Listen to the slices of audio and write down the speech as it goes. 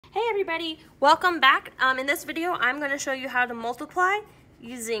Hey everybody, welcome back. In this video, I'm going to show you how to multiply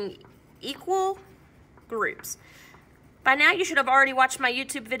using equal groups. By now, you should have already watched my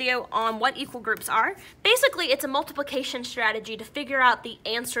YouTube video on what equal groups are. Basically, it's a multiplication strategy to figure out the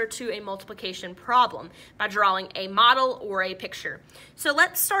answer to a multiplication problem by drawing a model or a picture. So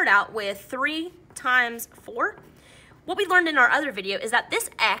let's start out with 3 times 4. What we learned in our other video is that this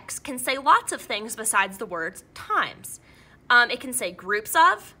X can say lots of things besides the words times. It can say groups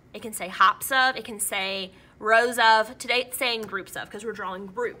of, it can say hops of, it can say rows of. Today it's saying groups of because we're drawing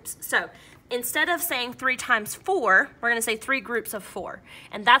groups. So instead of saying 3 times 4, we're going to say 3 groups of 4.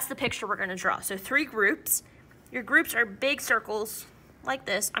 And that's the picture we're going to draw. So 3 groups. Your groups are big circles like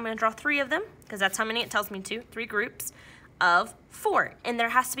this. I'm going to draw 3 of them because that's how many it tells me to. 3 groups of 4. And there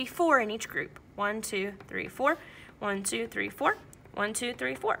has to be 4 in each group. 1, 2, 3, 4. 1, 2, 3, 4. 1, 2,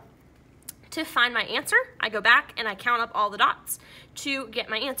 3, 4. To find my answer, I go back and I count up all the dots to get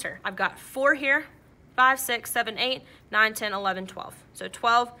my answer. I've got 4 here, 5, 6, 7, 8, 9, 10, 11, 12. So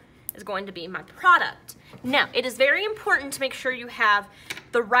 12 is going to be my product. Now, it is very important to make sure you have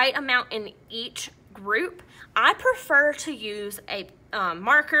the right amount in each group. I prefer to use a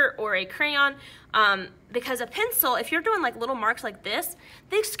marker or a crayon because a pencil, if you're doing like little marks like this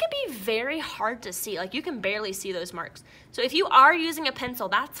can be very hard to see. Like you can barely see those marks. So if you are using a pencil,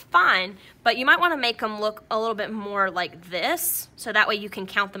 that's fine, but you might want to make them look a little bit more like this so that way you can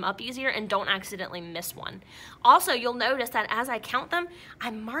count them up easier and don't accidentally miss one. Also, you'll notice that as I count them, I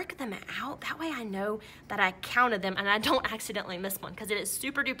mark them out. That way I know that I counted them and I don't accidentally miss one because it is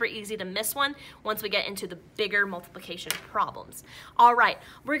super duper easy to miss one once we get into the bigger multiplication problems. All right,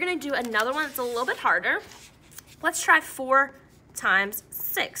 we're going to do another one that's a little bit harder. Let's try 4 times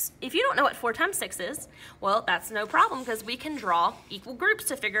 6. If you don't know what 4 times 6 is, well, that's no problem because we can draw equal groups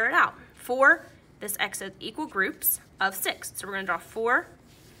to figure it out. 4, this X is equal groups of 6. So we're going to draw 4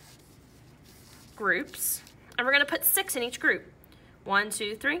 groups, and we're going to put 6 in each group. 1,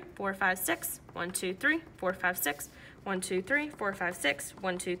 2, 3, 4, 5, 6. 1, 2, 3, 4, 5, 6. 1, 2, 3, 4, 5, 6.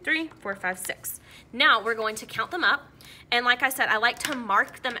 1, 2, 3, 4, 5, 6. Now we're going to count them up. And like I said, I like to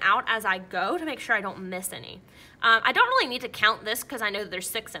mark them out as I go to make sure I don't miss any. I don't really need to count this because I know that there's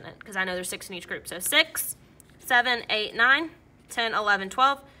 6 in it, because I know there's 6 in each group. So 6, 7, 8, 9, 10, 11,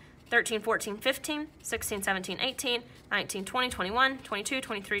 12, 13, 14, 15, 16, 17, 18, 19, 20, 21, 22,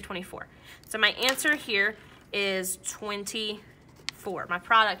 23, 24. So my answer here is 24. My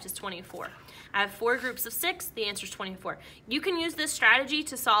product is 24. I have 4 groups of 6, the answer is 24. You can use this strategy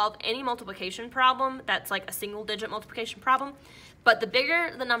to solve any multiplication problem that's like a single digit multiplication problem, but the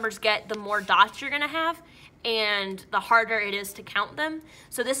bigger the numbers get, the more dots you're gonna have, and the harder it is to count them.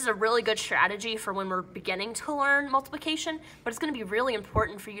 So this is a really good strategy for when we're beginning to learn multiplication, but it's gonna be really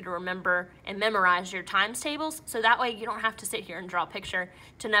important for you to remember and memorize your times tables, so that way you don't have to sit here and draw a picture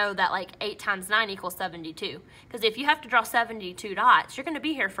to know that like 8 times 9 equals 72. Because if you have to draw 72 dots, you're gonna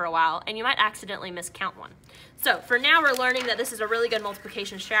be here for a while, and you might accidentally miscount one. So for now, we're learning that this is a really good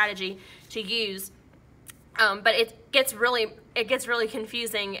multiplication strategy to use, but it gets really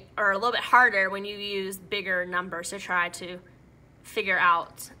confusing or a little bit harder when you use bigger numbers to try to figure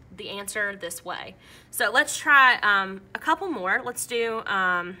out the answer this way. So let's try a couple more. Let's do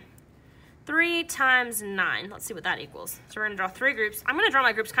 3 times 9. Let's see what that equals. So we're going to draw 3 groups. I'm going to draw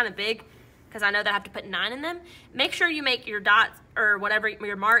my groups kind of big because I know that I have to put 9 in them. Make sure you make your dots or whatever,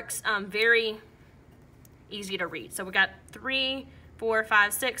 your marks, very easy to read. So we got 3, 4,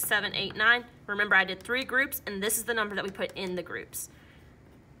 5, 6, 7, 8, 9. Remember, I did 3 groups, and this is the number that we put in the groups.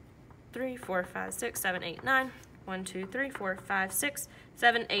 3, 4, 5, 6, 7, 8, 9. 1, 2, 3, 4, 5, 6,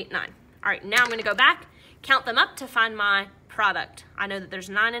 7, 8, 9. All right, now I'm going to go back, count them up to find my product. I know that there's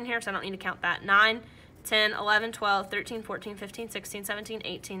 9 in here, so I don't need to count that. 9, 10, 11, 12, 13, 14, 15, 16, 17,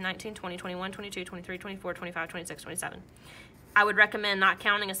 18, 19, 20, 21, 22, 23, 24, 25, 26, 27. I would recommend not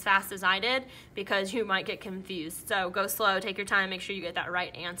counting as fast as I did because you might get confused. So go slow, take your time, make sure you get that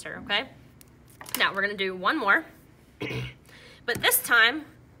right answer, okay? Now we're gonna do one more, but this time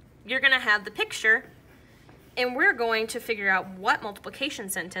you're gonna have the picture and we're going to figure out what multiplication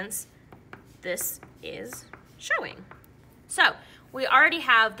sentence this is showing. So we already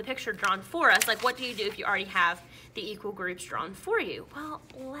have the picture drawn for us. Like, what do you do if you already have the equal groups drawn for you? Well,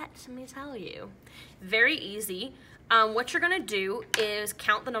 let me tell you. Very easy. What you're gonna do is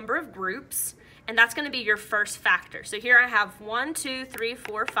count the number of groups, and that's gonna be your first factor. So here I have 1, 2, 3,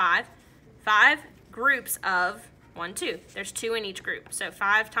 4, 5 groups of 1, 2. There's 2 in each group. So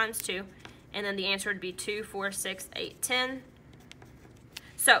 5 times 2, and then the answer would be 2, 4, 6, 8, 10.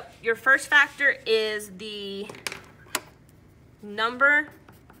 So your first factor is the number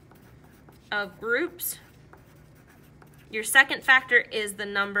of groups Your second factor is the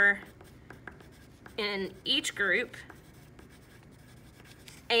number in each group.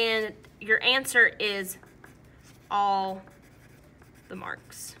 And your answer is all the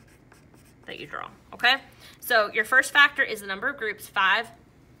marks that you draw, okay? So your first factor is the number of groups, 5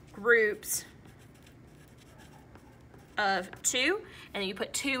 groups of 2, and then you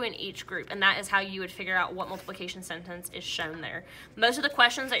put 2 in each group, and that is how you would figure out what multiplication sentence is shown there. Most of the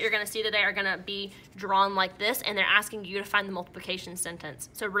questions that you're going to see today are going to be drawn like this, and they're asking you to find the multiplication sentence.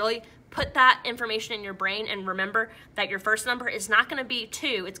 So really put that information in your brain and remember that your first number is not going to be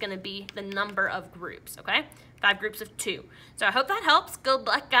 2, it's going to be the number of groups, okay? 5 groups of 2. So I hope that helps. Good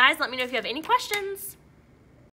luck, guys. Let me know if you have any questions.